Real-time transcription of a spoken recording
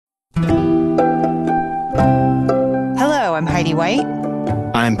Heidi White.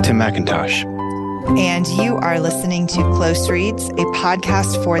 I'm Tim McIntosh. And you are listening to Close Reads, a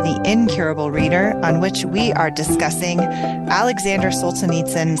podcast for the incurable reader, on which we are discussing Alexander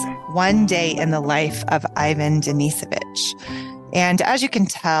Solzhenitsyn's One Day in the Life of Ivan Denisovich. And as you can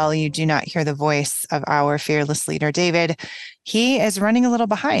tell, you do not hear the voice of our fearless leader, David. He is running a little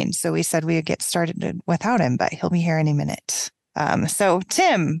behind, so we said we would get started without him, but he'll be here any minute. So,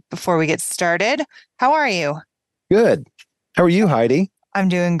 Tim, before we get started, how are you? Good. How are you, Heidi? I'm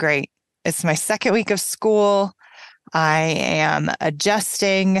doing great. It's my second week of school. I am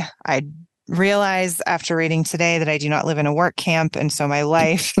adjusting. I realize after reading today that I do not live in a work camp, and so my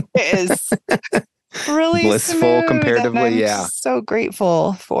life is really blissful smooth, comparatively. and I'm yeah. so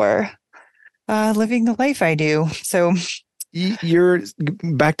grateful for living the life I do. So you're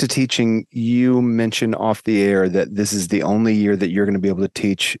back to teaching. You mentioned off the air that this is the only year that you're going to be able to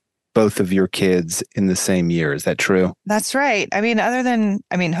teach both of your kids in the same year. Is that true? That's right. I mean, other than,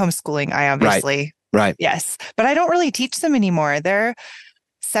 homeschooling, I obviously, right. Yes, but I don't really teach them anymore. They're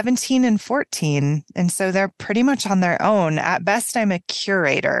 17 and 14. And so they're pretty much on their own. At best, I'm a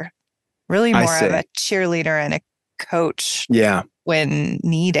curator, really more of a cheerleader and a coach when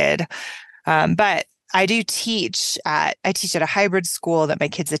needed. But I do teach at a hybrid school that my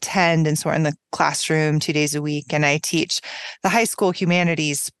kids attend. And so we're in the classroom 2 days a week. And I teach the high school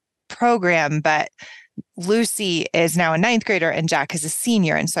humanities program, but Lucy is now a ninth grader and Jack is a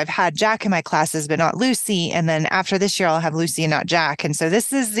senior. And so I've had Jack in my classes, but not Lucy. And then after this year, I'll have Lucy and not Jack. And so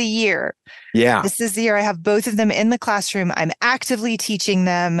this is the year. Yeah. This is the year I have both of them in the classroom. I'm actively teaching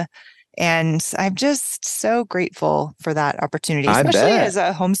them. And I'm just so grateful for that opportunity, especially as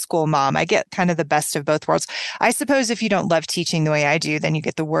a homeschool mom. I get kind of the best of both worlds. I suppose if you don't love teaching the way I do, then you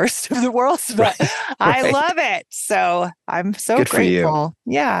get the worst of the worlds, but I love it. So I'm so Good grateful. For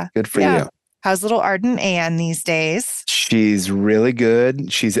you. Yeah. Good for you. How's little Ardent Anne these days? She's really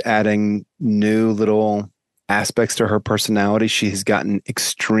good. She's adding new little aspects to her personality. She has gotten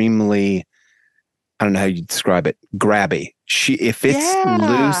extremely, I don't know how you describe it, grabby. If it's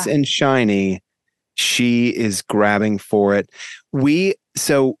loose and shiny, she is grabbing for it.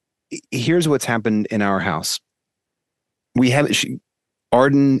 So here's what's happened in our house.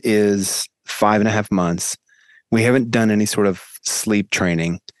 Arden is 5.5 months. We haven't done any sort of sleep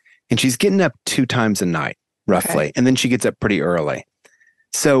training, and she's getting up 2 times a night, roughly. Okay. And then she gets up pretty early.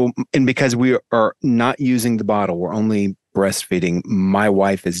 So, and because we are not using the bottle, we're only breastfeeding, my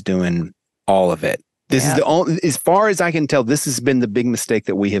wife is doing all of it. This is the only, as far as I can tell, this has been the big mistake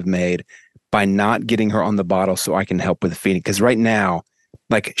that we have made by not getting her on the bottle so I can help with the feeding. Because right now,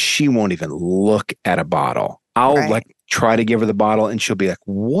 she won't even look at a bottle. I'll try to give her the bottle and she'll be like,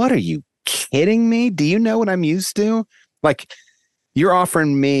 "What, are you kidding me? Do you know what I'm used to? You're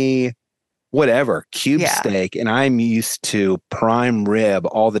offering me whatever, cube steak, and I'm used to prime rib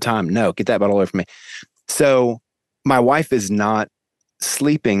all the time. No, get that bottle away from me." So my wife is not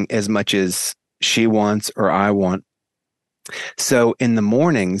sleeping as much as she wants or I want. So in the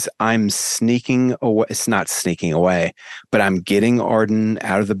mornings, I'm sneaking away. It's not sneaking away, but I'm getting Arden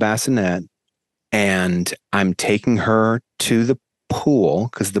out of the bassinet and I'm taking her to the pool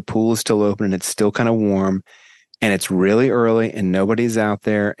because the pool is still open and it's still kind of warm and it's really early and nobody's out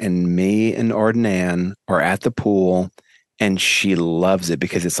there. And me and Arden Ann are at the pool and she loves it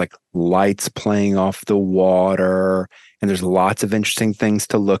because it's like lights playing off the water and there's lots of interesting things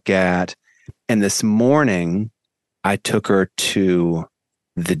to look at. And this morning, I took her to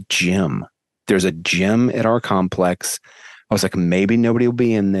the gym. There's a gym at our complex. I was like, maybe nobody will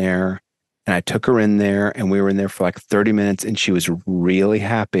be in there. And I took her in there and we were in there for 30 minutes and she was really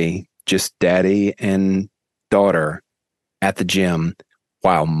happy, just daddy and daughter at the gym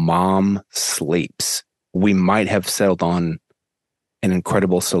while mom sleeps. We might have settled on an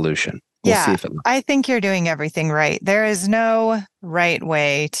incredible solution. We'll see if I think you're doing everything right. There is no right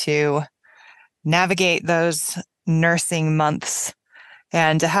way to navigate those nursing months,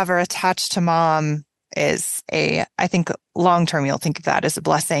 and to have her attached to mom is I think long-term, you'll think of that as a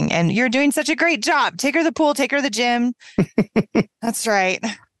blessing, and you're doing such a great job. Take her to the pool, take her to the gym. That's right.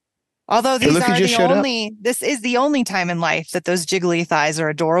 Although this is the only time in life that those jiggly thighs are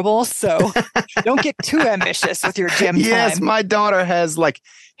adorable. So don't get too ambitious with your gym time. Yes, my daughter has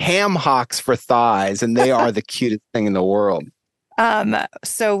ham hocks for thighs and they are the cutest thing in the world.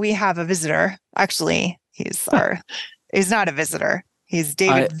 So we have a visitor. Actually, he's not a visitor. He's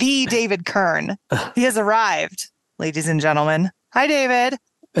David Kern. He has arrived, ladies and gentlemen. Hi, David.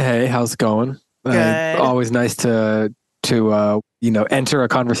 Hey, how's it going? Good. Always nice to enter a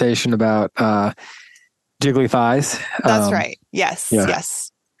conversation about jiggly thighs. That's right.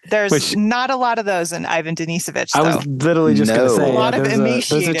 Yes. There's not a lot of those in Ivan Denisovich, though. I was literally just going to say, a lot of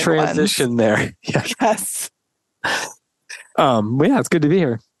emaciated there's a transition ones. there. Yeah. Yes. Well, yeah, it's good to be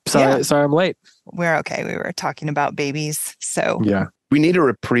here. Sorry I'm late. We're okay. We were talking about babies, so yeah. We need a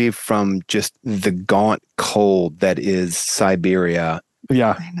reprieve from just the gaunt cold that is Siberia.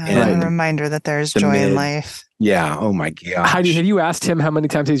 Yeah. I know, and a reminder that there's joy in life. Yeah. Oh my gosh. Heidi, have you asked him how many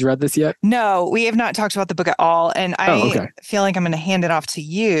times he's read this yet? No, we have not talked about the book at all. And I feel like I'm going to hand it off to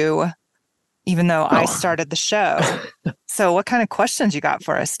you, even though I started the show. So what kind of questions you got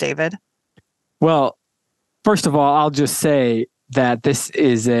for us, David? Well, first of all, I'll just say that this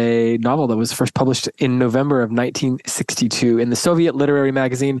is a novel that was first published in November of 1962 in the Soviet literary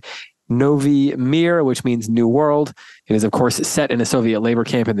magazine Novy Mir, which means New World. It is, of course, set in a Soviet labor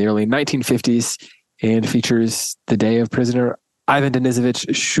camp in the early 1950s and features the day of prisoner Ivan Denisovich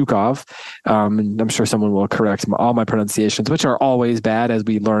Shukov. And I'm sure someone will correct all my pronunciations, which are always bad, as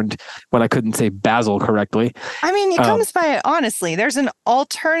we learned when I couldn't say Basil correctly. I mean, it comes by it honestly. There's an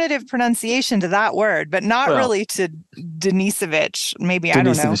alternative pronunciation to that word, but not really to Denisovich. Maybe, I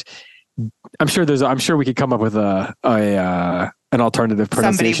don't know. I'm sure we could come up with an alternative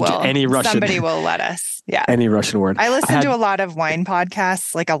pronunciation to any Russian. Somebody will let us. Yeah. Any Russian word. I listen to a lot of wine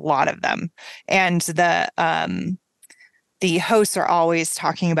podcasts, like a lot of them. And the hosts are always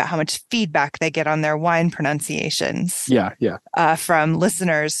talking about how much feedback they get on their wine pronunciations. Yeah. From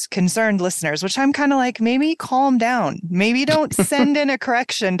concerned listeners, which I'm kind of like, maybe calm down. Maybe don't send in a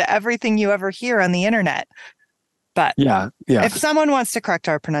correction to everything you ever hear on the internet. But if someone wants to correct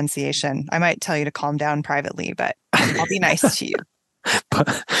our pronunciation, I might tell you to calm down privately, but I'll be nice to you.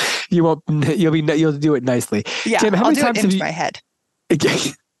 You won't. You'll do it nicely. Yeah, Tim, I'll do it into my head.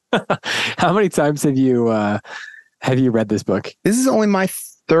 How many times have you read this book? This is only my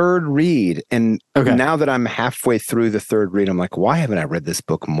third read, and now that I'm halfway through the third read, I'm like, why haven't I read this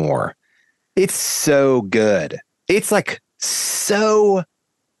book more? It's so good. It's like so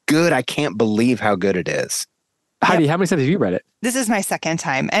good. I can't believe how good it is. Heidi, how many times have you read it? This is my second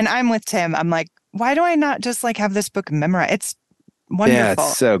time, and I'm with Tim. I'm like, why do I not just like have this book memorized? It's wonderful. Yeah,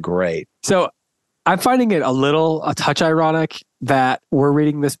 it's so great. So I'm finding it a touch ironic that we're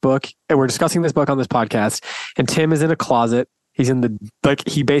reading this book and we're discussing this book on this podcast, and Tim is in a closet.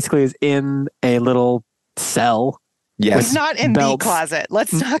 He basically is in a little cell. Yes. He's not in the closet.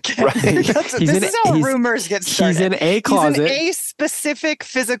 Let's not get this is how rumors get started. He's in a closet. He's in a specific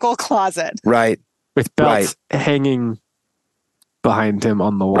physical closet. Right. With belts hanging behind him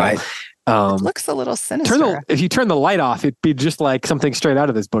on the wall. Right. It looks a little sinister. If you turn the light off, it'd be just like something straight out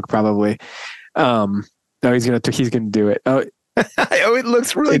of this book, probably. No, he's gonna do it. Oh, it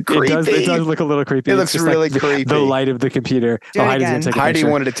looks really creepy. It does look a little creepy. It looks really creepy. The light of the computer. Heidi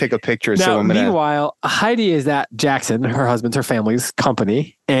wanted to take a picture. Now, meanwhile, Heidi is at Jackson, her family's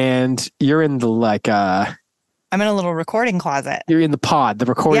company, and you're in the I'm in a little recording closet. You're in the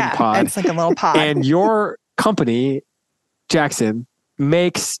recording pod. It's like a little pod. And your company, Jackson,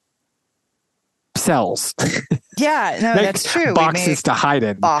 makes cells. Yeah, no, that's true. Boxes to hide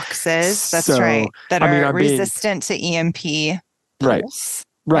in. Boxes, that's right. That are resistant to EMP. Right.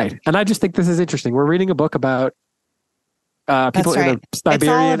 And I just think this is interesting. We're reading a book about people in Siberia. It's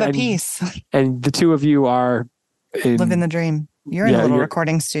all of a piece. And the two of you are living the dream. You're in a little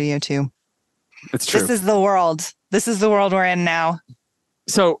recording studio too. It's true. This is the world. This is the world we're in now.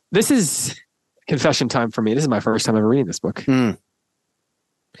 So this is confession time for me. This is my first time ever reading this book. And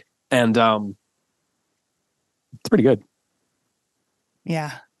it's pretty good.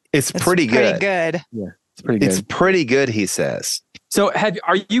 Yeah. It's pretty good. Yeah, it's pretty good. It's pretty good, he says. So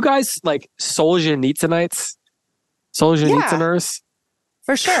are you guys like Solzhenitsyners? Solzhenitsyners?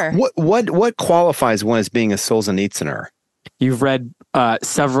 For sure. What qualifies one as being a Solzhenitsyn? You've read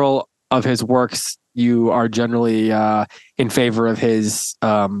several of his works. You are generally in favor of his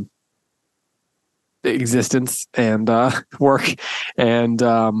existence and work,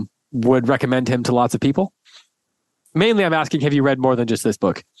 and would recommend him to lots of people. Mainly, I'm asking, have you read more than just this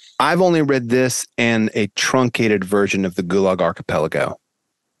book? I've only read this and a truncated version of the Gulag Archipelago.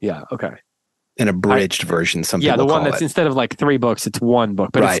 Yeah, okay. An abridged version, some people call it. Yeah, the one that's instead of like 3 books, it's 1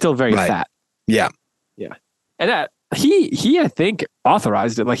 book, but it's still very fat. Yeah. Yeah. And he, I think,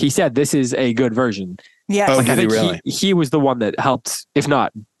 authorized it. Like he said, this is a good version. Yes. Oh, like, did he really? He was the one that helped, if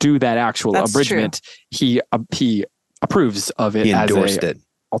not do that actual abridgment. True. He approves of it. He endorsed it.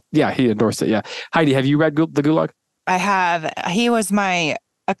 Yeah, he endorsed it. Yeah. Heidi, have you read the Gulag? I have. He was a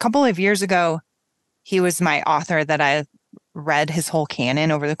couple of years ago, he was my author that I read his whole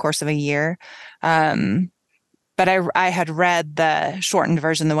canon over the course of a year. But I had read the shortened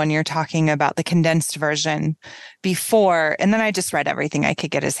version, the one you're talking about, the condensed version before. And then I just read everything I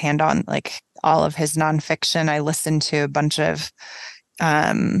could get his hand on, like all of his nonfiction. I listened to a bunch of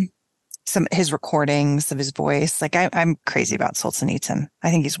some his recordings of his voice. Like I'm crazy about Solzhenitsyn.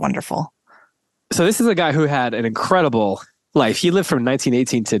 I think he's wonderful. So this is a guy who had an incredible life. He lived from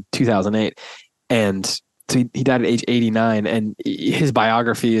 1918 to 2008. And so he died at age 89, and his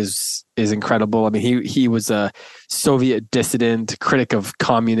biography is incredible. I mean, he was a Soviet dissident, critic of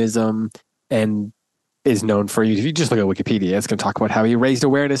communism, and is known for, if you just look at Wikipedia, it's going to talk about how he raised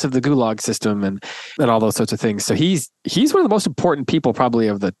awareness of the Gulag system and all those sorts of things. So he's one of the most important people probably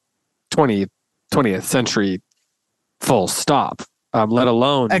of the 20th century, full stop. Let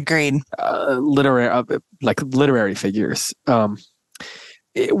alone agreed literary figures.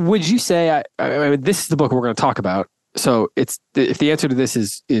 Would you say, I mean, this is the book we're going to talk about. So if the answer to this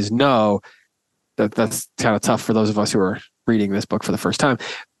is no, that's kind of tough for those of us who are reading this book for the first time.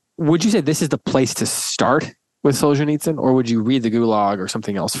 Would you say this is the place to start with Solzhenitsyn, or would you read the Gulag or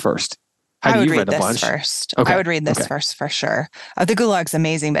something else first? I would read this first. Okay. I would read this first for sure. The Gulag's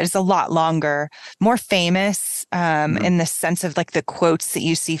amazing, but it's a lot longer, more famous in the sense of like the quotes that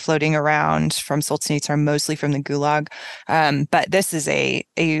you see floating around from Solzhenitsyn are mostly from the Gulag. But this is a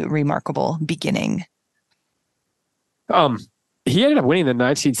remarkable beginning. He ended up winning the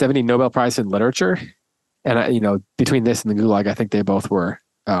 1970 Nobel Prize in Literature. And, between this and the Gulag, I think they both were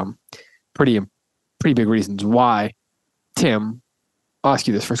pretty big reasons why. Tim, I'll ask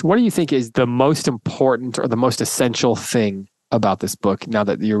you this first. What do you think is the most important or the most essential thing about this book now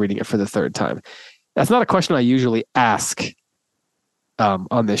that you're reading it for the third time? That's not a question I usually ask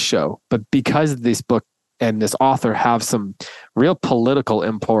on this show, but because this book and this author have some real political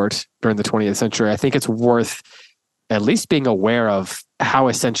import during the 20th century, I think it's worth at least being aware of how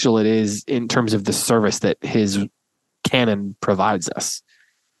essential it is in terms of the service that his canon provides us.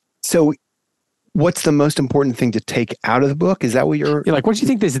 So what's the most important thing to take out of the book? Is that what you're like? What do you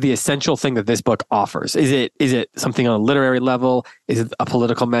think is the essential thing that this book offers? Is it something on a literary level? Is it a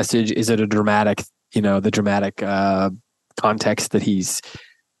political message? Is it a dramatic, the dramatic context that he's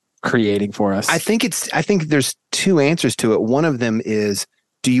creating for us? I think there's two answers to it. One of them is,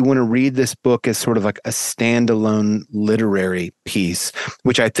 do you want to read this book as sort of like a standalone literary piece,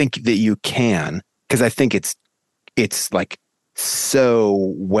 which I think that you can, because I think it's like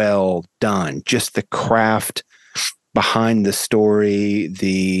so well done. Just the craft behind the story,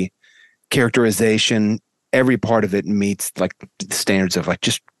 the characterization, every part of it meets like the standards of like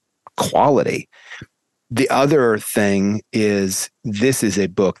just quality. The other thing is, this is a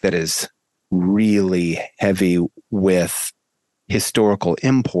book that is really heavy with historical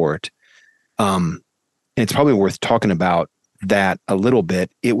import. And it's probably worth talking about that a little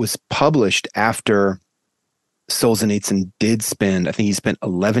bit. It was published after Solzhenitsyn did spend, I think he spent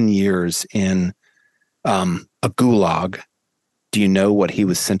 11 years in a gulag. Do you know what he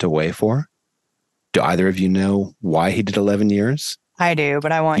was sent away for? Do either of you know why he did 11 years? I do,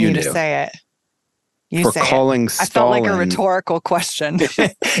 but I want you to say it. For calling Stalin. I felt like a rhetorical question.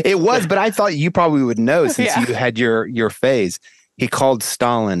 It was, but I thought you probably would know since you had your phase. He called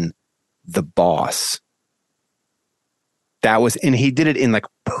Stalin the boss. And he did it in like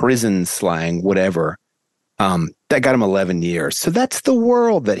prison slang, whatever. That got him 11 years. So that's the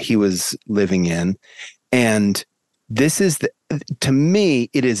world that he was living in. And this is, to me,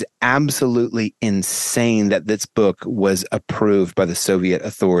 it is absolutely insane that this book was approved by the Soviet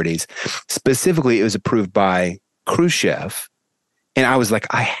authorities. Specifically, it was approved by Khrushchev. And I was like,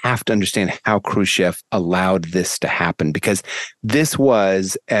 I have to understand how Khrushchev allowed this to happen, because this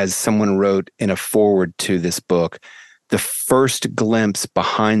was, as someone wrote in a foreword to this book, the first glimpse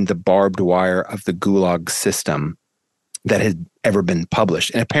behind the barbed wire of the Gulag system that had ever been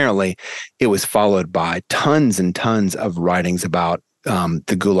published. And apparently it was followed by tons and tons of writings about the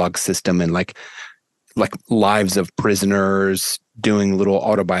Gulag system and like lives of prisoners, doing little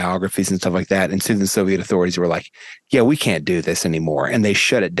autobiographies and stuff like that. And soon the Soviet authorities were like, yeah, we can't do this anymore. And they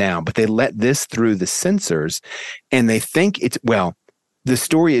shut it down. But they let this through the censors, and they think the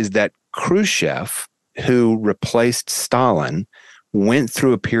story is that Khrushchev, who replaced Stalin, went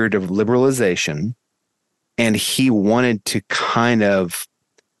through a period of liberalization, and he wanted to kind of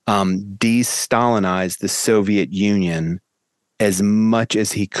de-Stalinize the Soviet Union as much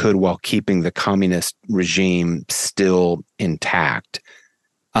as he could while keeping the communist regime still intact.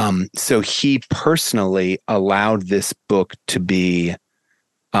 So he personally allowed this book to be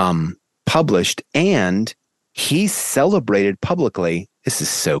published, and he celebrated publicly. This is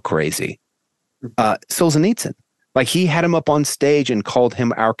so crazy. Solzhenitsyn. Like, he had him up on stage and called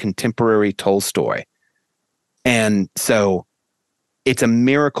him our contemporary Tolstoy. And so it's a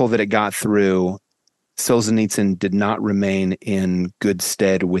miracle that it got through. Solzhenitsyn did not remain in good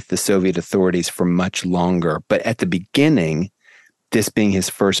stead with the Soviet authorities for much longer. But at the beginning, this being his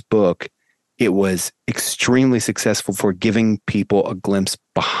first book, it was extremely successful for giving people a glimpse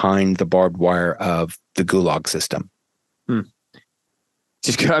behind the barbed wire of the Gulag system.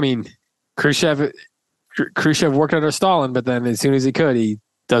 Khrushchev worked under Stalin, but then as soon as he could, he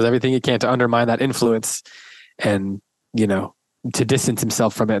does everything he can to undermine that influence and, to distance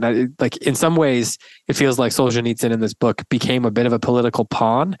himself from it. And in some ways, it feels like Solzhenitsyn in this book became a bit of a political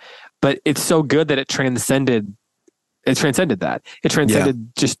pawn, but it's so good that it transcended that. It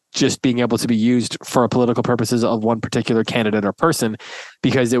transcended just being able to be used for political purposes of one particular candidate or person,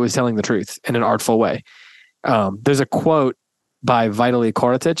 because it was telling the truth in an artful way. There's a quote by Vitaly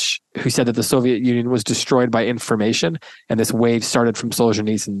Korotic, who said that the Soviet Union was destroyed by information, and this wave started from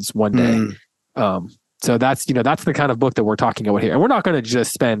Solzhenitsyn's one day. So that's the kind of book that we're talking about here. And we're not going to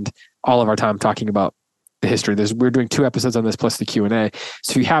just spend all of our time talking about the history. We're doing 2 episodes on this plus the Q&A.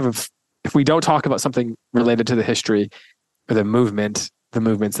 So if we don't talk about something related to the history or the movements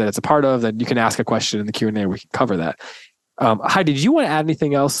that it's a part of, then you can ask a question in the Q&A. We can cover that. Heidi, did you want to add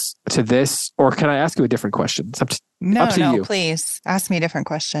anything else to this, or can I ask you a different question? It's up to you. Please ask me a different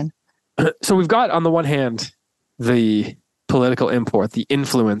question. So we've got, on the one hand, the political import, the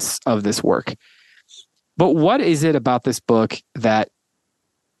influence of this work. But what is it about this book that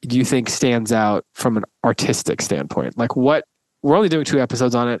you think stands out from an artistic standpoint? We're only doing 2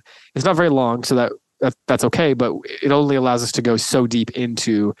 episodes on it. It's not very long, so that's okay, but it only allows us to go so deep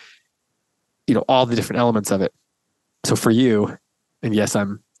into, all the different elements of it. So for you, and yes,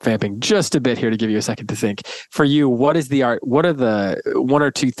 I'm vamping just a bit here to give you a second to think. For you, what is the art? What are the 1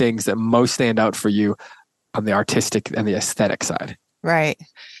 or 2 things that most stand out for you on the artistic and the aesthetic side? Right.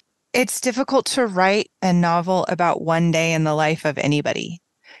 It's difficult to write a novel about one day in the life of anybody,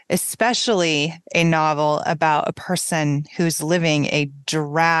 especially a novel about a person who's living a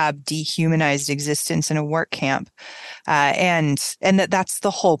drab, dehumanized existence in a work camp. And that's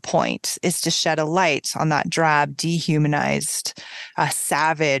the whole point, is to shed a light on that drab, dehumanized,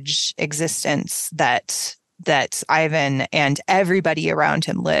 savage existence that Ivan and everybody around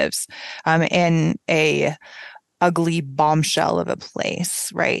him lives in a ugly bombshell of a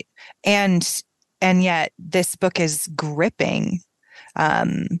place, right? And yet this book is gripping.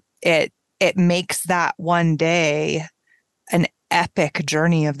 It makes that one day an epic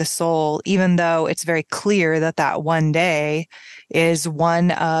journey of the soul, even though it's very clear that one day is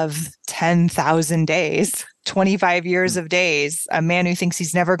one of 10,000 days, 25 years of days, a man who thinks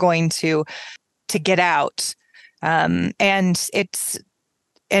he's never going to get out. And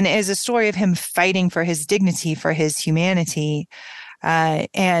is a story of him fighting for his dignity, for his humanity,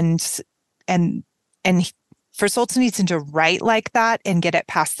 and for Solzhenitsyn to write like that and get it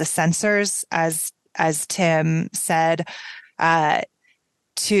past the censors, as Tim said,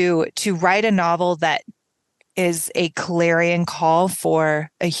 to write a novel that is a clarion call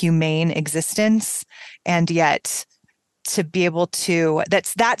for a humane existence, and yet to be able to,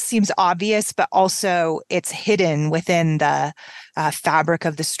 that seems obvious, but also it's hidden within the fabric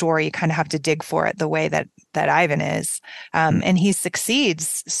of the story. You kind of have to dig for it the way that Ivan is. And he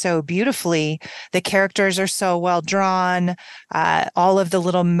succeeds so beautifully. The characters are so well drawn. All of the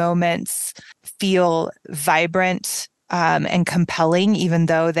little moments feel vibrant and compelling, even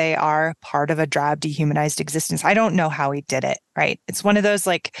though they are part of a drab, dehumanized existence. I don't know how he did it, right? It's one of those,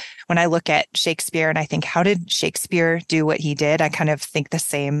 when I look at Shakespeare and I think, how did Shakespeare do what he did? I kind of think the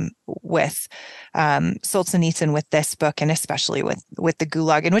same with Solzhenitsyn with this book, and especially with the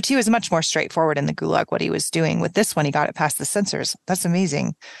Gulag, in which he was much more straightforward in the Gulag, what he was doing. With this one, he got it past the censors. That's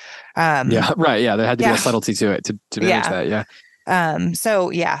amazing. Yeah, right. Yeah, there had to be a subtlety to it to manage that. Yeah. So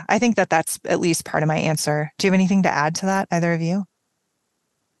yeah, I think that's at least part of my answer. Do you have anything to add to that, either of you?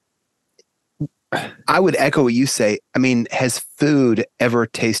 I would echo what you say. I mean, has food ever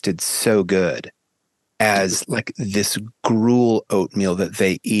tasted so good as this gruel oatmeal that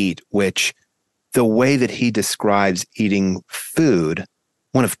they eat, which the way that he describes eating food,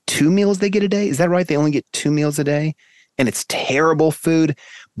 one of 2 meals they get a day. Is that right? They only get 2 meals a day, and it's terrible food.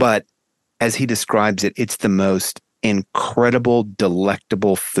 But as he describes it, it's the most incredible,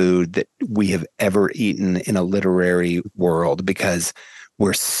 delectable food that we have ever eaten in a literary world, because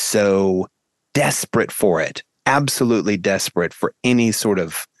we're so desperate for it, absolutely desperate for any sort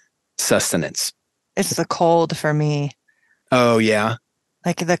of sustenance. It's the cold for me. Oh, yeah.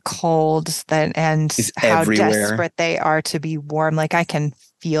 The cold and it's how everywhere. Desperate they are to be warm. I can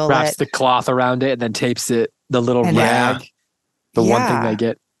feel Wraps it. the cloth around it and then tapes it, the little rag, the one thing they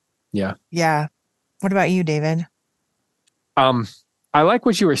get. Yeah. Yeah. What about you, David? I like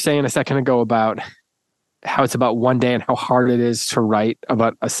what you were saying a second ago about how it's about one day and how hard it is to write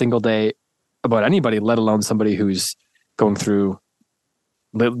about a single day about anybody, let alone somebody who's going through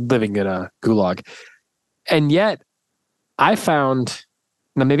living in a gulag. And yet I found,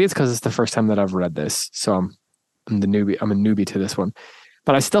 now maybe it's because it's the first time that I've read this, so I'm the newbie. I'm a newbie to this one,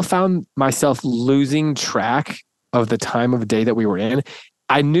 but I still found myself losing track of the time of day that we were in.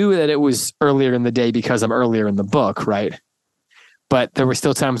 I knew that it was earlier in the day because I'm earlier in the book, right? But there were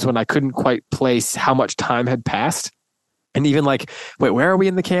still times when I couldn't quite place how much time had passed. And even like, wait, where are we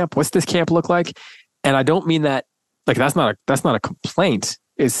in the camp? What's this camp look like? And I don't mean that, like, that's not a complaint.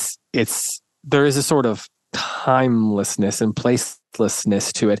 It's there is a sort of timelessness and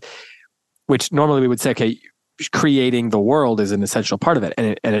placelessness to it, which normally we would say, okay, creating the world is an essential part of it.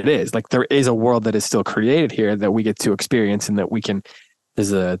 And it is. Like, there is a world that is still created here that we get to experience, and that we can,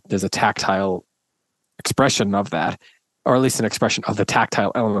 there's a tactile expression of that, or at least an expression of the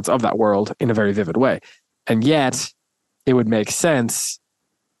tactile elements of that world in a very vivid way. And yet it would make sense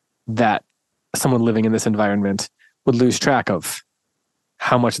that someone living in this environment would lose track of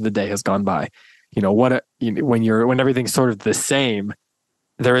how much of the day has gone by. When everything's sort of the same,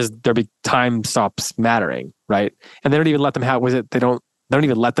 there'll be time stops mattering, right? And they don't even let them they don't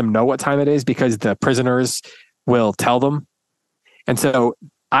even let them know what time it is, because the prisoners will tell them. And so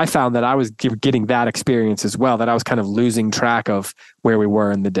I found that I was getting that experience as well, that I was kind of losing track of where we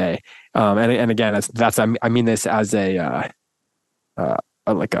were in the day. And again, I mean this as a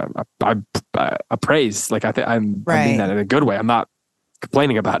praise. Like, I mean that in a good way. I'm not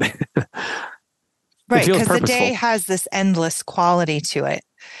complaining about it. Right, because the day has this endless quality to it.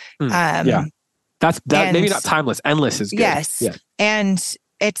 Yeah, that's maybe not timeless. Endless is good. Yes, yeah. And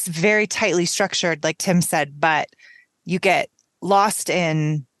it's very tightly structured, like Tim said, but you get lost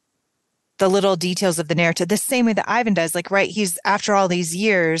in the little details of the narrative, the same way that Ivan does. Like, right, he's, after all these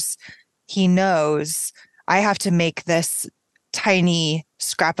years, he knows, I have to make this tiny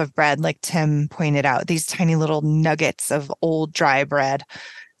scrap of bread, like Tim pointed out, these tiny little nuggets of old dry bread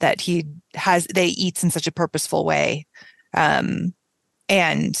that they eats in such a purposeful way. And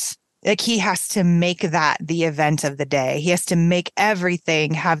like, he has to make that the event of the day. He has to make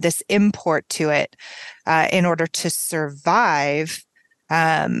everything have this import to it in order to survive.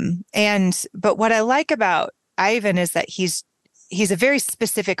 But what I like about Ivan is that he's a very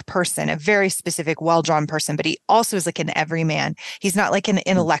specific person, a very specific, well-drawn person, but he also is like an everyman. He's not like an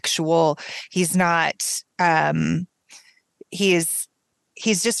intellectual. He's not, he's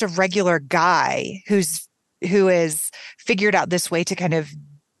just a regular guy who has figured out this way to kind of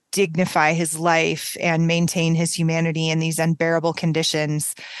dignify his life and maintain his humanity in these unbearable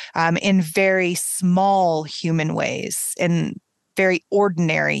conditions, in very small human ways, in very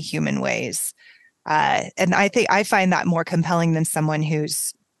ordinary human ways. And I think I find that more compelling than someone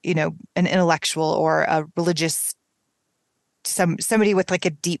who's, an intellectual or a religious, somebody with like a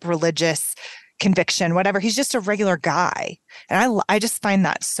deep religious conviction, whatever. He's just a regular guy. And I just find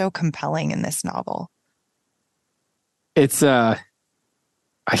that so compelling in this novel. It's, I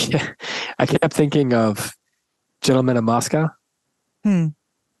kept thinking of Gentlemen of Moscow.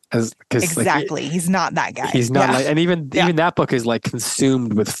 Exactly. He's not that guy. He's not and even that book is like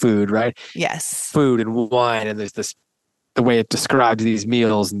consumed with food, right? Yes. Food and wine. And there's the way it describes these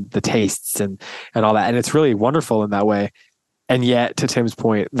meals and the tastes and all that. And it's really wonderful in that way. And yet, to Tim's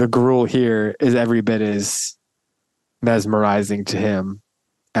point, the gruel here is every bit as mesmerizing to him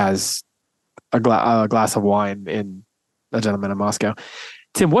as a glass of wine in A Gentleman in Moscow.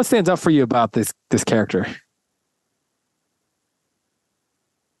 Tim, what stands out for you about this character?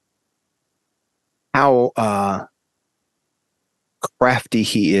 How crafty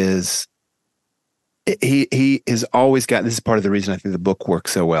he is. He has always got, this is part of the reason I think the book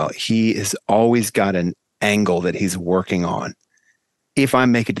works so well. He has always got an angle that he's working on. If I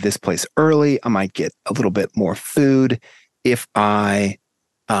make it to this place early, I might get a little bit more food. If I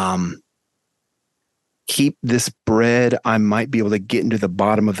keep this bread, I might be able to get into the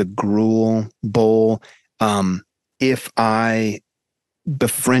bottom of the gruel bowl. If I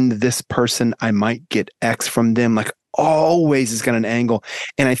befriend this person, I might get X from them. Like, always has got an angle.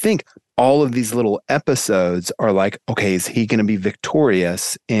 And I think all of these little episodes are like, okay, is he going to be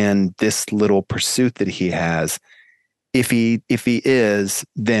victorious in this little pursuit that he has? If he is,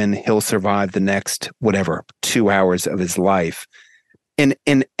 then he'll survive the next, 2 hours of his life. And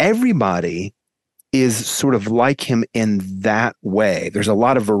everybody is sort of like him in that way. There's a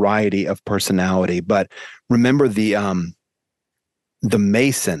lot of variety of personality, but remember the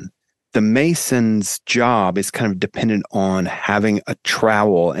Mason the mason's job is kind of dependent on having a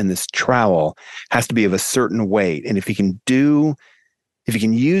trowel, and this trowel has to be of a certain weight. And if he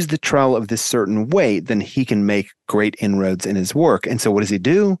can use the trowel of this certain weight, then he can make great inroads in his work. And so what does he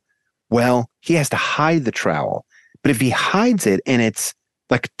do? Well, he has to hide the trowel. But if he hides it and it's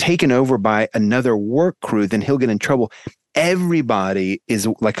like taken over by another work crew, then he'll get in trouble. Everybody is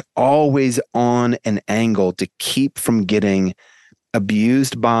like always on an angle to keep from getting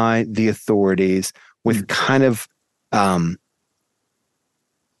abused by the authorities, with kind of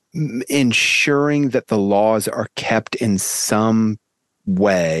ensuring that the laws are kept in some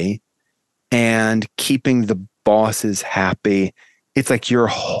way and keeping the bosses happy. It's like your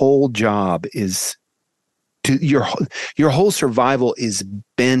whole job is your whole survival is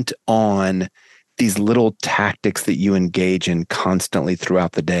bent on these little tactics that you engage in constantly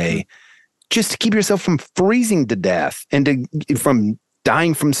throughout the day, just to keep yourself from freezing to death and from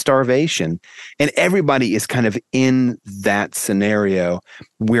dying from starvation. And everybody is kind of in that scenario.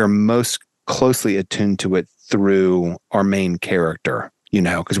 We're most closely attuned to it through our main character,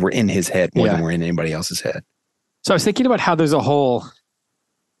 because we're in his head more than we're in anybody else's head. So I was thinking about how there's a whole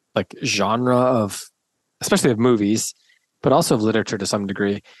like genre of, especially of movies, but also of literature to some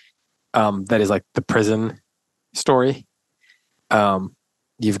degree, that is like the prison story.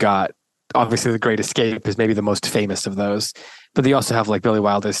 You've got, obviously, The Great Escape is maybe the most famous of those, but they also have like Billy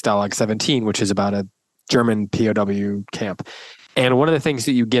Wilder's Stalag 17, which is about a German POW camp. And one of the things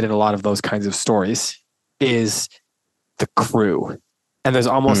that you get in a lot of those kinds of stories is the crew. And there's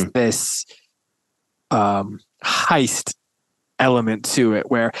almost this heist element to it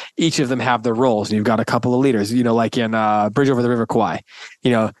where each of them have their roles, and you've got a couple of leaders, like in Bridge Over the River Kwai,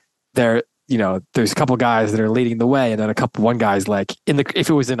 there's a couple guys that are leading the way, and then one guy's like if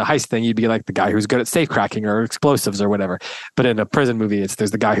it was in a heist thing, you'd be like the guy who's good at safe cracking or explosives or whatever. But in a prison movie,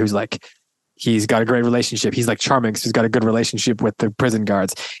 there's the guy who's like, he's got a great relationship. He's like charming, so he's got a good relationship with the prison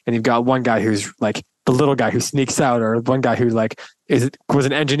guards. And you've got one guy who's like the little guy who sneaks out, or one guy who like was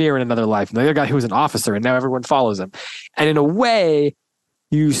an engineer in another life, and the other guy who was an officer, and now everyone follows him. And in a way,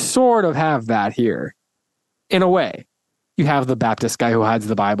 you sort of have that here. In a way, you have the Baptist guy who hides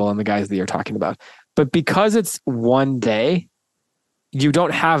the Bible and the guys that you're talking about. But because it's one day, you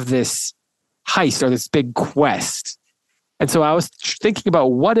don't have this heist or this big quest. And so I was thinking about,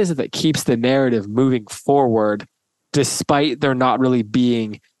 what is it that keeps the narrative moving forward despite there not really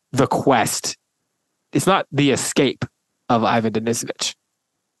being the quest? It's not the escape of Ivan Denisovich.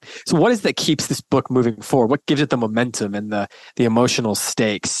 So what is it that keeps this book moving forward? What gives it the momentum and the emotional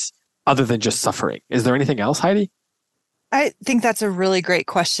stakes other than just suffering? Is there anything else, Heidi? I think that's a really great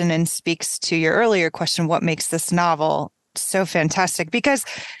question and speaks to your earlier question, what makes this novel so fantastic? Because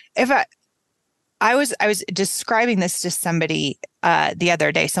if I was describing this to somebody the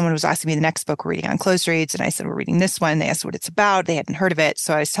other day. Someone was asking me the next book we're reading on close reads, and I said, we're reading this one. They asked what it's about. They hadn't heard of it.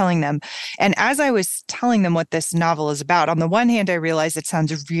 So I was telling them. And as I was telling them what this novel is about, on the one hand, I realized it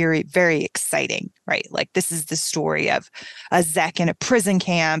sounds very, very exciting, right? Like this is the story of a Zek in a prison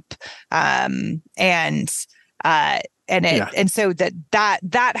camp. And so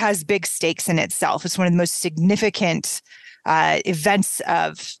that has big stakes in itself. It's one of the most significant events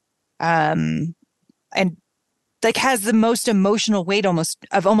of and like has the most emotional weight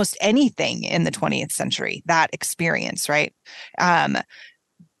almost anything in the 20th century, that experience, right?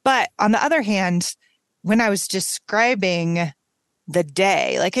 But on the other hand, when I was describing the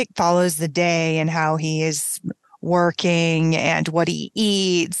day, like it follows the day and how he is working and what he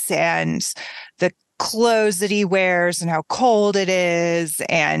eats and the clothes that he wears and how cold it is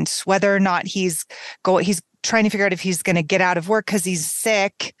and whether or not he's trying to figure out if he's going to get out of work because he's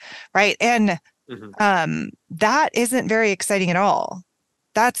sick, right? And that isn't very exciting at all.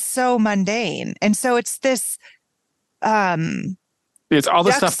 That's so mundane. And so it's this it's all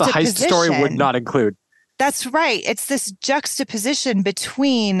the stuff the heist story would not include. That's right. It's this juxtaposition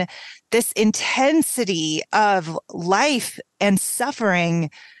between this intensity of life and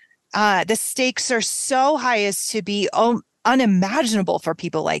suffering. The stakes are so high as to be unimaginable for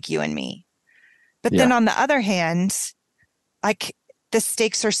people like you and me. But then on the other hand, like the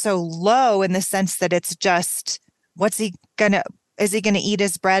stakes are so low in the sense that it's just, is he gonna eat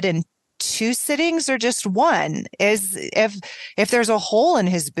his bread in 2 sittings or just one? If there's a hole in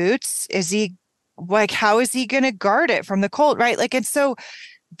his boots, how is he gonna guard it from the cold, right? Like, and so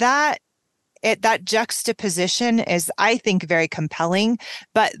that juxtaposition is, I think, very compelling.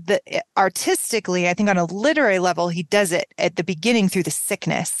 But artistically, I think on a literary level, he does it at the beginning through the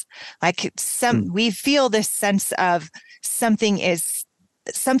sickness. Like we feel this sense of something is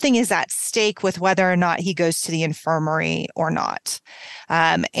something is at stake with whether or not he goes to the infirmary or not.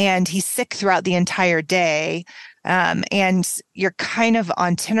 And he's sick throughout the entire day. And you're kind of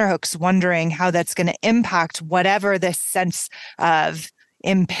on tenterhooks wondering how that's going to impact whatever this sense of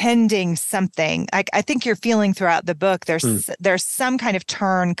impending something. I think you're feeling throughout the book. There's some kind of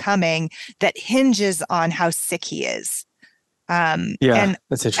turn coming that hinges on how sick he is. And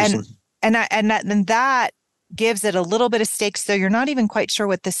that's interesting. And that gives it a little bit of stakes, so you're not even quite sure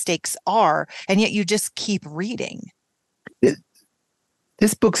what the stakes are, and yet you just keep reading.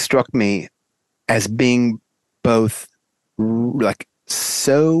 This book struck me as being both like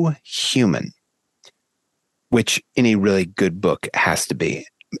so human, which any really good book has to be.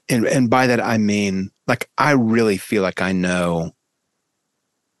 And by that, I mean, like, I really feel like I know,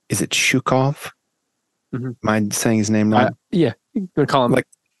 is it Shukov? Mm-hmm. Am I saying his name wrong? Yeah. We'll call him. Like,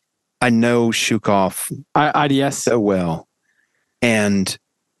 I know Shukov IDS so well. And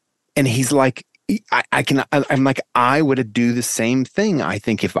he's like, I'm like, I would do the same thing. I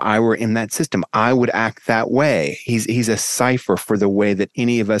think if I were in that system, I would act that way. He's a cipher for the way that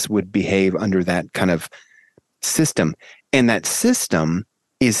any of us would behave under that kind of system. And that system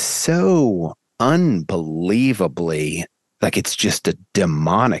is so unbelievably, like, it's just a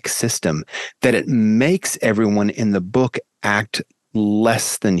demonic system that it makes everyone in the book act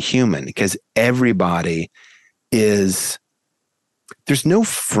less than human, because everybody is, there's no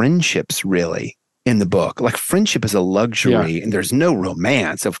friendships really in the book. Like, friendship is a luxury, and there's no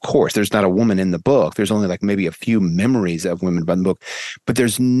romance. Of course, there's not a woman in the book. There's only like maybe a few memories of women by the book, but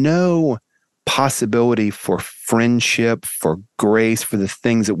there's no possibility for friendship, for grace, for the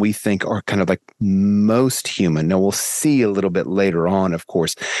things that we think are kind of like most human. Now, we'll see a little bit later on, of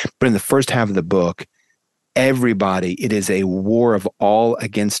course, but in the first half of the book, everybody, it is a war of all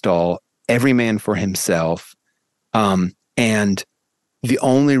against all, every man for himself. And the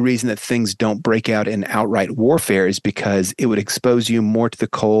only reason that things don't break out in outright warfare is because it would expose you more to the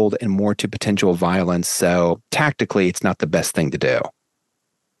cold and more to potential violence. So tactically, it's not the best thing to do.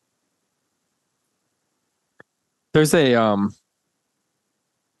 There's a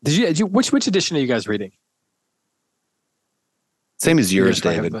did you which edition are you guys reading? Same as yours,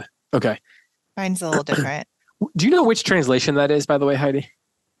 David. Okay. Mine's a little different. Do you know which translation that is, by the way, Heidi?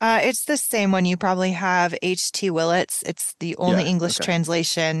 It's the same one. You probably have H.T. Willett's. It's the only English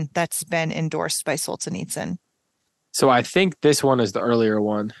translation that's been endorsed by Solzhenitsyn. So I think this one is the earlier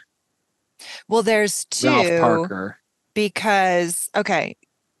one. Well, there's two. Ralph Parker. Because,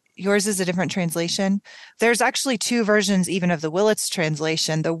 yours is a different translation. There's actually two versions even of the Willett's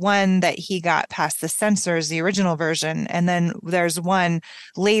translation. The one that he got past the censors, the original version, and then there's one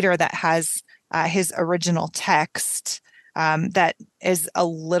later that has his original text that is a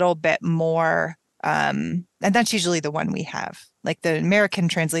little bit more, and that's usually the one we have. Like the American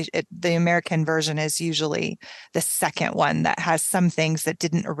translation, the American version is usually the second one that has some things that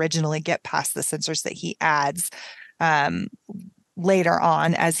didn't originally get past the censors that he adds later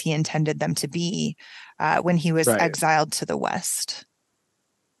on as he intended them to be when he was exiled to the West.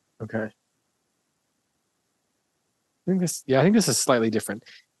 Okay. I think this is slightly different.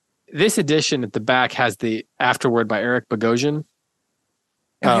 This edition at the back has the afterword by Eric Bogosian.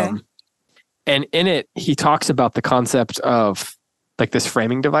 And in it, he talks about the concept of like this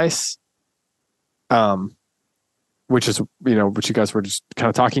framing device, which is, which you guys were just kind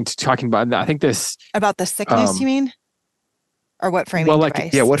of talking about. And I think this about the sickness, you mean? Or what framing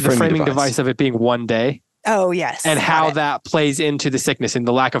device? Yeah, what the framing device of it being one day. Oh, yes. And how that plays into the sickness and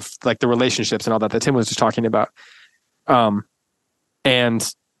the lack of like the relationships and all that Tim was just talking about.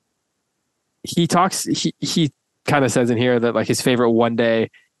 And he kind of says in here that like his favorite one day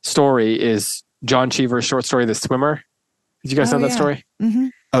story is John Cheever's short story, The Swimmer. Did you guys know that story? Mm-hmm.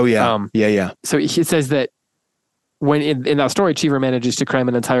 Oh, yeah. Yeah. So he says that when in that story, Cheever manages to cram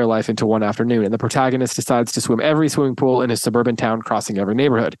an entire life into one afternoon, and the protagonist decides to swim every swimming pool in his suburban town, crossing every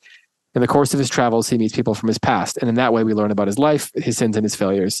neighborhood. In the course of his travels, he meets people from his past, and in that way we learn about his life, his sins, and his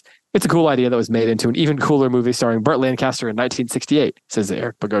failures. It's a cool idea that was made into an even cooler movie starring Burt Lancaster in 1968, says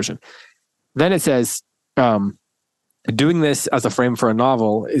Eric Bogosian. Then it says, doing this as a frame for a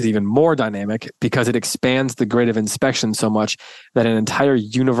novel is even more dynamic because it expands the grid of inspection so much that an entire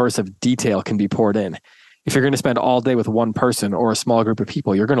universe of detail can be poured in. If you're going to spend all day with one person or a small group of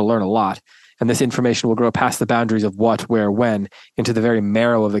people, you're going to learn a lot. And this information will grow past the boundaries of what, where, when, into the very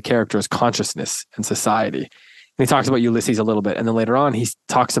marrow of the character's consciousness and society. And he talks about Ulysses a little bit. And then later on, he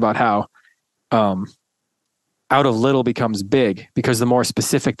talks about how out of little becomes big, because the more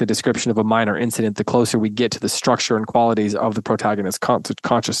specific the description of a minor incident, the closer we get to the structure and qualities of the protagonist's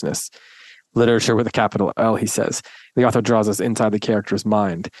consciousness. literature with a capital L, he says. The author draws us inside the character's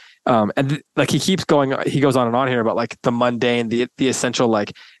mind. Like he keeps going, he goes on and on here about like the mundane, the essential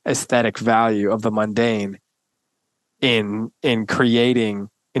like aesthetic value of the mundane in creating,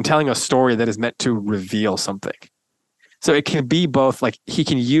 in telling a story that is meant to reveal something. So it can be both, like he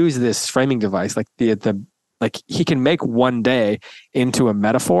can use this framing device, like like he can make one day into a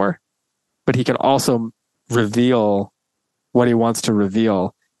metaphor, but he can also reveal what he wants to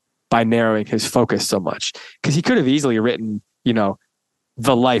reveal by narrowing his focus so much. Because he could have easily written,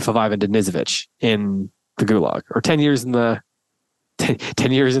 the life of Ivan Denisovich in the Gulag, or 10 years in the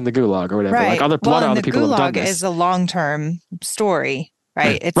 10 years in the Gulag, or whatever. Right. Like a lot of other people have done this. The Gulag is a long-term story,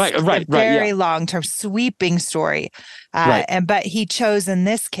 right? It's right, a very long-term, sweeping story. But he chose in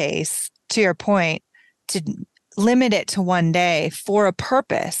this case, to your point, to limit it to one day for a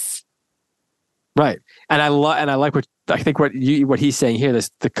purpose. Right. And I like what he's saying here,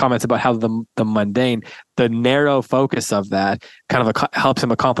 the comments about how the mundane, the narrow focus of that kind of helps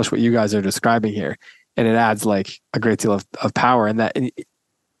him accomplish what you guys are describing here. And it adds like a great deal of power. And that,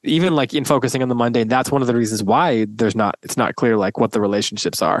 even like in focusing on the mundane, that's one of the reasons why it's not clear like what the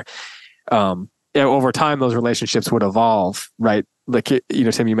relationships are. Over time, those relationships would evolve, right? Like,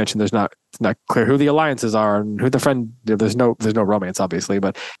 Tim, you mentioned it's not clear who the alliances are and who the friend, there's no romance, obviously,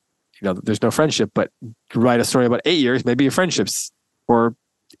 but there's no friendship. But write a story about 8 years, maybe friendships or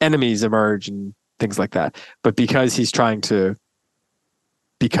enemies emerge and things like that. But because he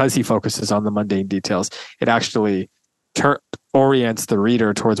focuses on the mundane details, it actually orients the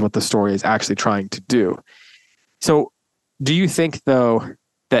reader towards what the story is actually trying to do. So do you think, though,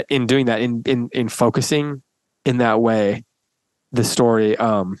 that in doing that, in focusing in that way, the story,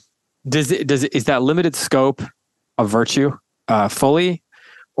 is that limited scope a virtue fully?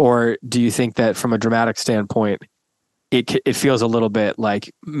 Or do you think that from a dramatic standpoint, it feels a little bit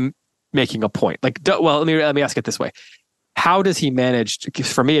like making a point? Like, well, let me ask it this way. How does he manage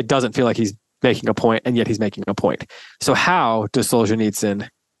for me, it doesn't feel like he's making a point, and yet he's making a point. So how does Solzhenitsyn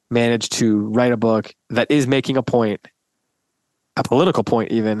manage to write a book that is making a point, a political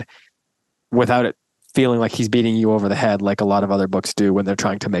point even, without it feeling like he's beating you over the head like a lot of other books do when they're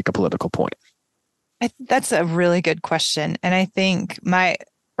trying to make a political point? That's a really good question. And I think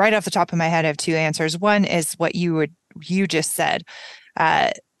right off the top of my head, I have two answers. One is what you just said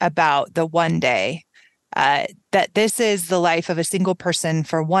about the one day, that this is the life of a single person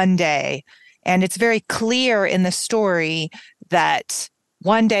for one day. And it's very clear in the story that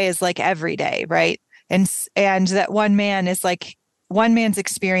one day is like every day, right? And that one man's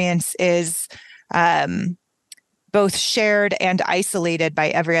experience is both shared and isolated by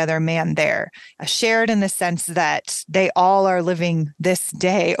every other man there. Shared in the sense that they all are living this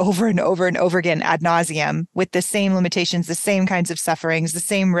day over and over and over again ad nauseum, with the same limitations, the same kinds of sufferings, the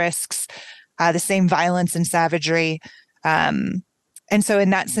same risks, the same violence and savagery. And so in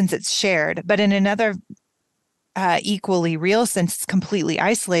that sense, it's shared. But in another equally real sense, it's completely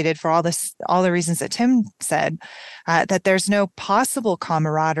isolated for all the reasons that Tim said, that there's no possible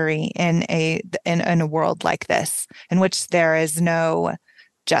camaraderie in a world like this, in which there is no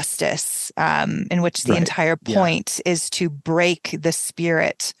justice, in which the entire point is to break the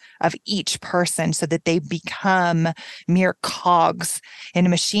spirit of each person so that they become mere cogs in a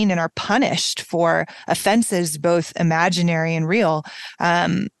machine and are punished for offenses, both imaginary and real.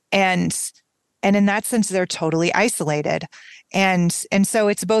 And in that sense, they're totally isolated. And so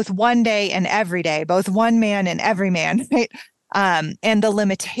it's both one day and every day, both one man and every man, right? And the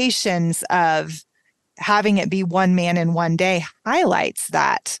limitations of having it be one man in one day highlights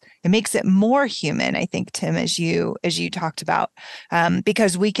that. It makes it more human, I think, Tim, as you talked about,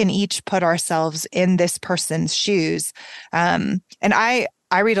 because we can each put ourselves in this person's shoes. And I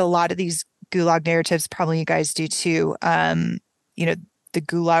read a lot of these Gulag narratives, probably you guys do too. The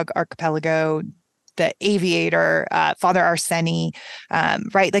Gulag Archipelago, The Aviator, Father Arseny,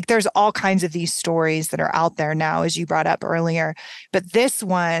 right? Like there's all kinds of these stories that are out there now, as you brought up earlier. But this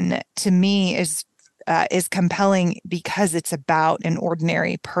one, to me, is compelling because it's about an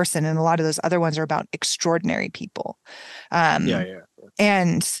ordinary person, and a lot of those other ones are about extraordinary people. And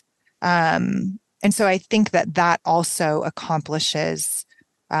so I think that also accomplishes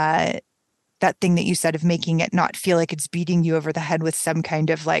that thing that you said of making it not feel like it's beating you over the head with some kind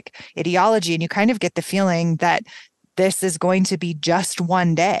of like ideology. And you kind of get the feeling that this is going to be just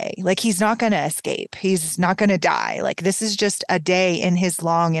one day. Like he's not going to escape. He's not going to die. Like this is just a day in his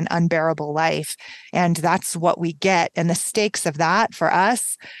long and unbearable life. And that's what we get. And the stakes of that for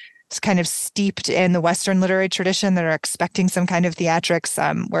us, kind of steeped in the Western literary tradition that are expecting some kind of theatrics.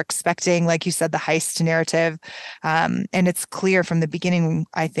 We're expecting, like you said, the heist narrative. And it's clear from the beginning,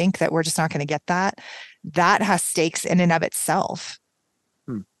 I think, that we're just not going to get that. That has stakes in and of itself.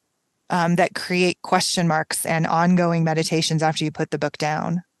 That create question marks and ongoing meditations after you put the book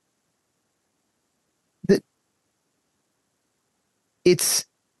down. It's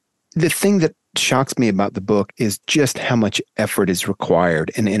the thing that shocks me about the book is just how much effort is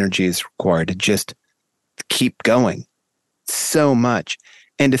required and energy is required to just keep going. So much.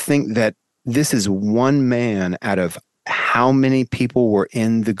 And to think that this is one man out of how many people were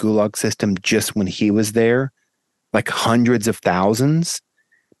in the Gulag system just when he was there, like hundreds of thousands.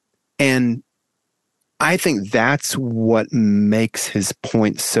 And I think that's what makes his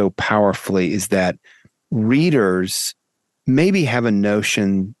point so powerfully, is that readers maybe have a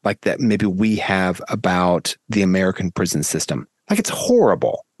notion like that maybe we have about the American prison system. Like, it's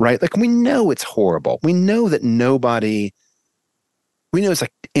horrible, right? Like, we know it's horrible. We know that we know it's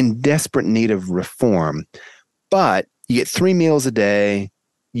like in desperate need of reform, but you get 3 meals a day.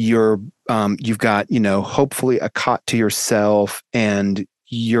 You've got, hopefully a cot to yourself, and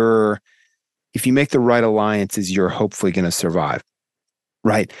if you make the right alliances, you're hopefully going to survive.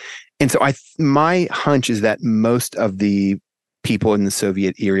 Right. And so my hunch is that most of the people in the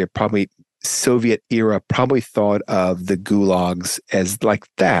Soviet era probably thought of the gulags as like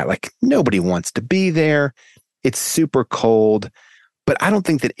that. Like, nobody wants to be there. It's super cold. But I don't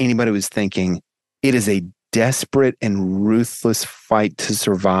think that anybody was thinking it is a desperate and ruthless fight to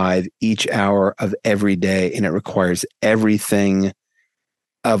survive each hour of every day. And it requires everything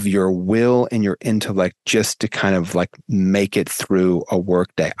of your will and your intellect just to kind of like make it through a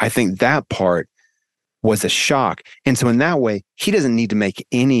workday. I think that part was a shock. And so in that way, he doesn't need to make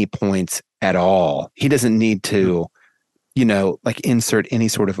any points at all. He doesn't need to, like insert any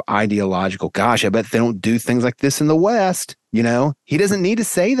sort of ideological, gosh, I bet they don't do things like this in the West. He doesn't need to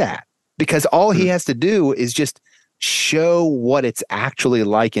say that, because all he has to do is just show what it's actually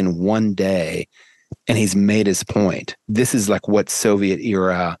like in one day. And he's made his point. This is like what Soviet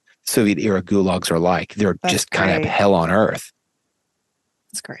era gulags are like. They're just kind of hell on earth.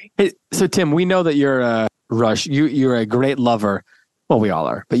 That's great. Hey, so Tim, we know that you're you're a great lover. Well, we all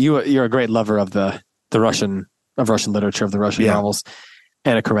are, but you're a great lover of the Russian literature, of the Russian novels,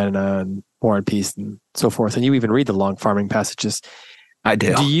 Anna Karenina and War and Peace and so forth. And you even read the long farming passages. I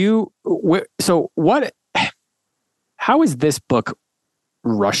do. How is this book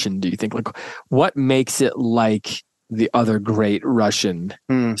Russian, do you think? Like, what makes it like the other great Russian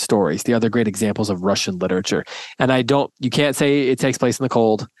stories, the other great examples of Russian literature? And you can't say it takes place in the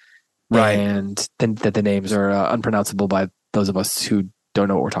cold, right? And then that the names are unpronounceable by those of us who don't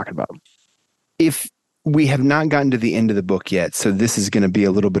know what we're talking about. If we have not gotten to the end of the book yet, so this is going to be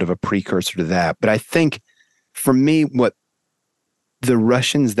a little bit of a precursor to that. But I think for me, what the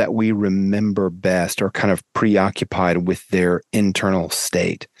Russians that we remember best are kind of preoccupied with their internal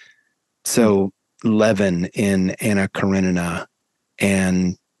state. So Levin in Anna Karenina,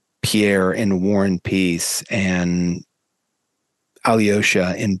 and Pierre in War and Peace, and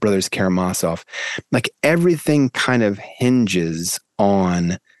Alyosha in Brothers Karamazov, like everything kind of hinges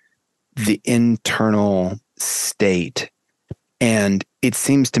on the internal state. And it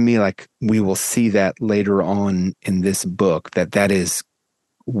seems to me like we will see that later on in this book, that is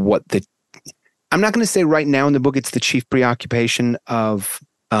what I'm not going to say right now in the book it's the chief preoccupation of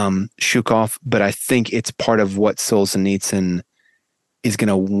Zhukov, but I think it's part of what Solzhenitsyn is going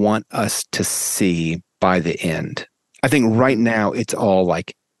to want us to see by the end. I think right now it's all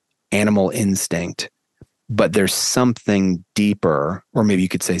like animal instinct, but there's something deeper, or maybe you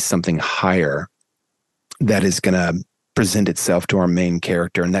could say something higher, that is going to present itself to our main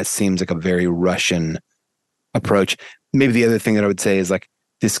character. And that seems like a very Russian approach. Maybe the other thing that I would say is like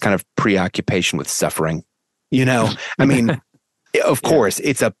this kind of preoccupation with suffering. I mean, of course,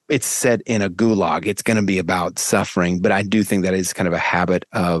 it's set in a gulag. It's going to be about suffering, but I do think that is kind of a habit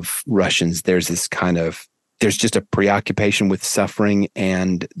of Russians. There's just a preoccupation with suffering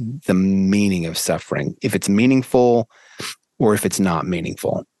and the meaning of suffering, if it's meaningful or if it's not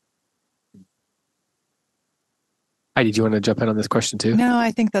meaningful. Heidi, do you want to jump in on this question too? No,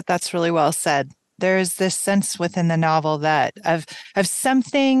 I think that's really well said. There's this sense within the novel that of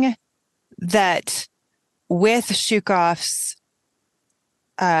something that with Zhukov's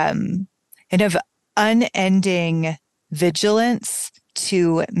kind of unending vigilance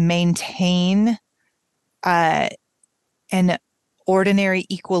to maintain an ordinary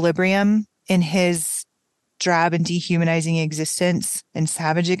equilibrium in his drab and dehumanizing existence and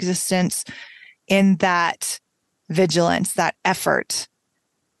savage existence, in that vigilance, that effort,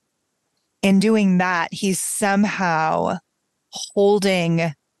 in doing that, he's somehow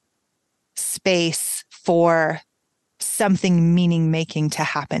holding space for something meaning making to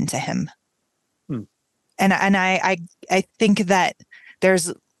happen to him. And I think that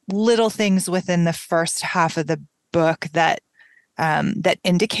there's little things within the first half of the book that that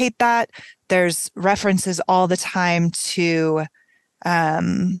indicate that. There's references all the time to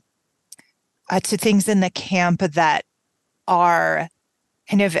things in the camp that are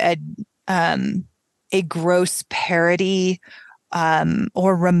kind of a gross parody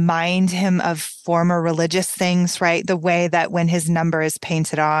or remind him of former religious things, right? The way that when his number is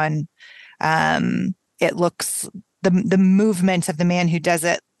painted on, it looks, the movement of the man who does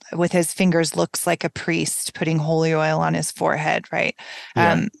it with his fingers looks like a priest putting holy oil on his forehead, right?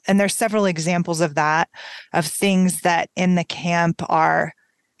 Yeah. And there's several examples of that, of things that in the camp are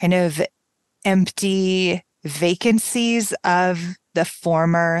kind of empty vacancies of the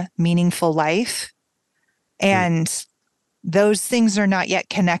former meaningful life. And those things are not yet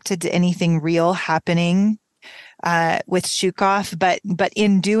connected to anything real happening with Zhukov. But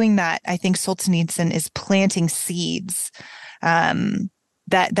in doing that, I think Solzhenitsyn is planting seeds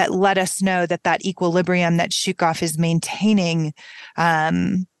that let us know that equilibrium that Zhukov is maintaining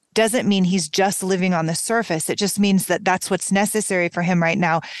doesn't mean he's just living on the surface. It just means that that's what's necessary for him right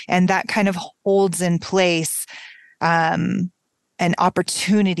now. And that kind of holds in place an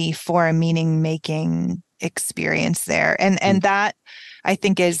opportunity for a meaning-making experience there. And that, I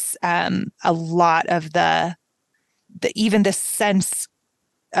think, is a lot of the even the sense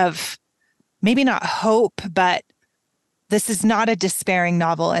of maybe not hope, but this is not a despairing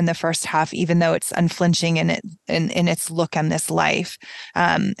novel in the first half, even though it's unflinching in its look on this life.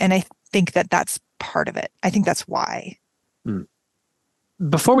 And I think that that's part of it. I think that's why.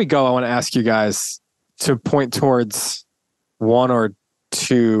 Before we go, I want to ask you guys to point towards one or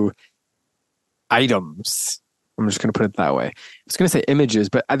two items. I'm just going to put it that way. I was going to say images,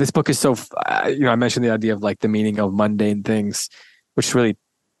 but this book is so, I mentioned the idea of like the meaning of mundane things, which really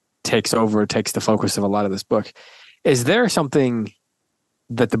takes the focus of a lot of this book. Is there something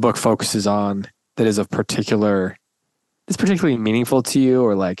that the book focuses on that is particularly meaningful to you,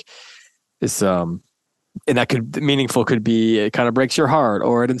 or like this, and that meaningful could be, it kind of breaks your heart,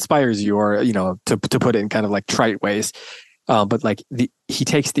 or it inspires you, or, to put it in kind of like trite ways. But like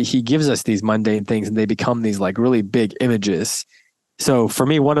he gives us these mundane things and they become these like really big images. So for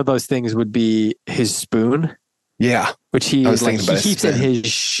me, one of those things would be his spoon. Yeah. Which he keeps in his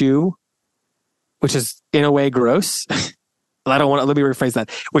shoe, which is in a way gross. Let me rephrase that,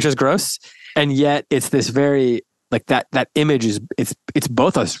 which is gross. And yet it's this very, like that image it's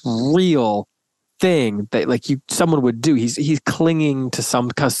both a real thing that like someone would do. He's clinging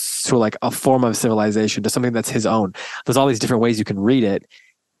to like a form of civilization, to something that's his own. There's all these different ways you can read it,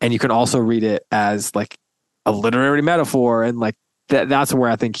 and you can also read it as like a literary metaphor, and like that's where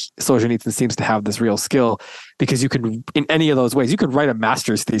I think Solzhenitsyn seems to have this real skill, because you can, in any of those ways, you could write a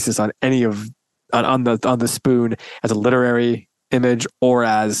master's thesis on any of on the spoon as a literary image or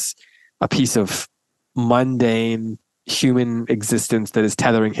as a piece of mundane human existence that is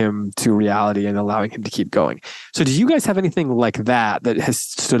tethering him to reality and allowing him to keep going. So do you guys have anything like that has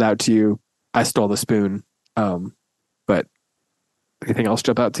stood out to you? I stole the spoon, but anything else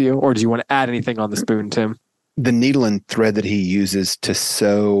jump out to you? Or do you want to add anything on the spoon, Tim? The needle and thread that he uses to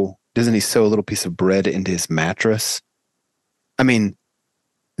sew, doesn't he sew a little piece of bread into his mattress? I mean,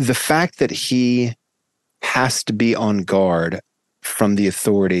 the fact that he has to be on guard from the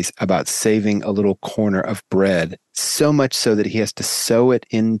authorities about saving a little corner of bread, so much so that he has to sew it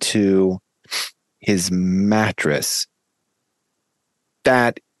into his mattress,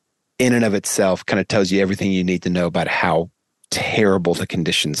 that in and of itself kind of tells you everything you need to know about how terrible the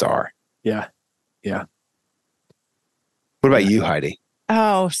conditions are. Yeah. Yeah. What about you, Heidi?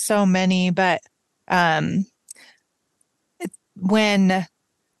 Oh, so many. But when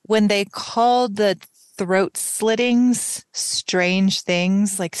they called the throat slittings strange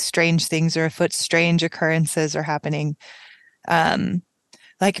things, like strange things are afoot, strange occurrences are happening,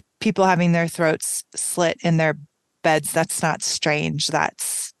 like people having their throats slit in their beds, that's not strange.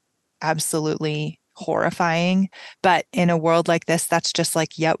 That's absolutely horrifying. But in a world like this, that's just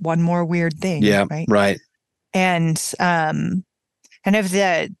like yet one more weird thing. Yeah, right. And kind of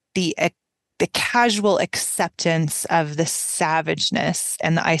the casual acceptance of the savageness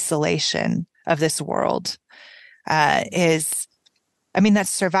and the isolation of this world that's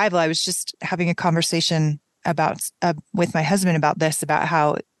survival. I was just having a conversation with my husband about this, about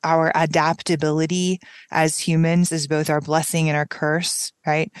how our adaptability as humans is both our blessing and our curse,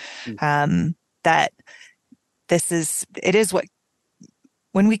 right? That it is what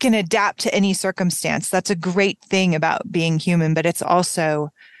when we can adapt to any circumstance, that's a great thing about being human, but it's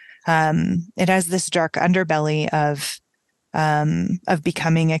also, it has this dark underbelly of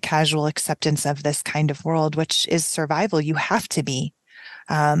becoming a casual acceptance of this kind of world, which is survival. You have to be.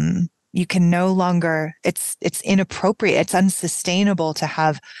 You can no longer. It's inappropriate. It's unsustainable to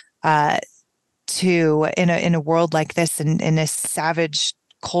have in a world like this, in a savage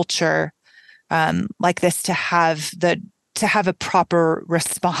culture like this, to have a proper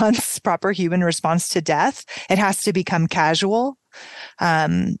response, proper human response to death. It has to become casual.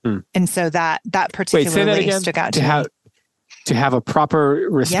 And so that particularly stuck out to me. To have a proper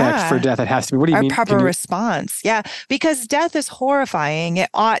respect for death, it has to be. What do you mean? A proper response. Yeah. Because death is horrifying. It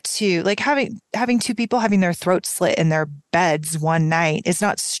ought to, like, having two people having their throats slit in their beds one night is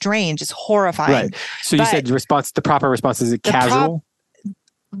not strange. It's horrifying. Right. So you said the proper response is it casual?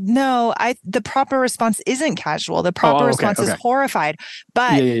 No, the proper response isn't casual. The proper response is horrified,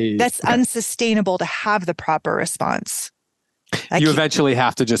 but that's unsustainable to have the proper response. Like, you eventually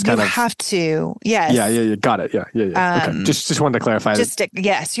have to just kind of have to, yes. Yeah. Got it. Yeah. Okay. Just wanted to clarify.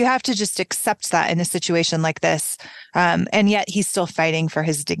 Yes, you have to just accept that in a situation like this. And yet he's still fighting for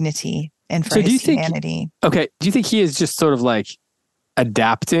his dignity and for his humanity. Do you think he is just sort of like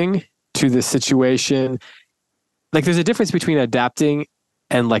adapting to the situation? Like, there's a difference between adapting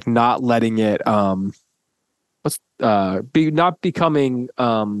and like not letting it not becoming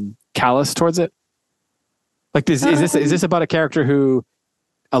callous towards it. Like, is this about a character who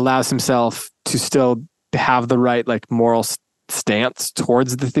allows himself to still have the right like moral stance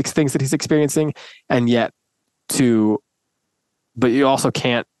towards the things that he's experiencing, and yet but you also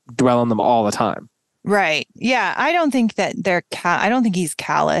can't dwell on them all the time. Right. Yeah. I don't think that I don't think he's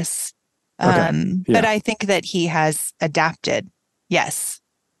callous. But I think that he has adapted. Yes,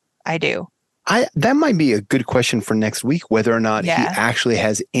 I do. That might be a good question for next week, whether or not he actually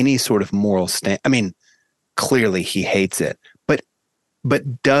has any sort of moral stance. I mean, clearly he hates it, but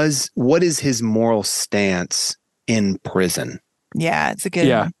what is his moral stance in prison? Yeah, it's a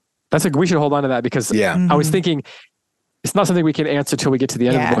good. We should hold on to that, because I was thinking it's not something we can answer till we get to the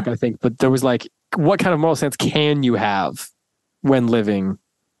end of the book, I think. But there was like, what kind of moral stance can you have when living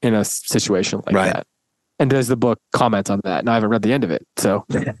in a situation like that? And does the book comment on that? And I haven't read the end of it, so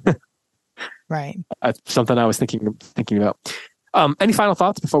right. That's something I was thinking about. Any final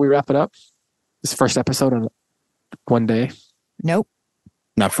thoughts before we wrap it up? This first episode on one day? Nope.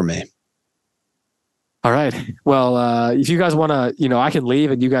 Not for me. All right. Well, if you guys want to, I can leave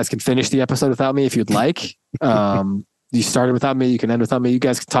and you guys can finish the episode without me if you'd like. You started without me, you can end without me. You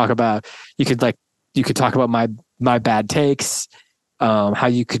guys can talk about, you could talk about my bad takes, how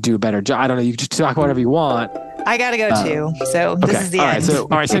you could do a better job. I don't know. You can just talk about whatever you want. I gotta go too. So this is the end. All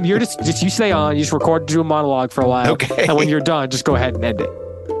right. So you're just you stay on. You just record, do a monologue for a while. Okay. And when you're done, just go ahead and end it.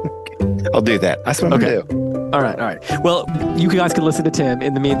 I'll do that. That's what I'm going to do. All right. Well, you guys can listen to Tim.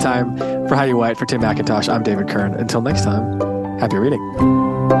 In the meantime, for Heidi White, for Tim McIntosh, I'm David Kern. Until next time, happy reading.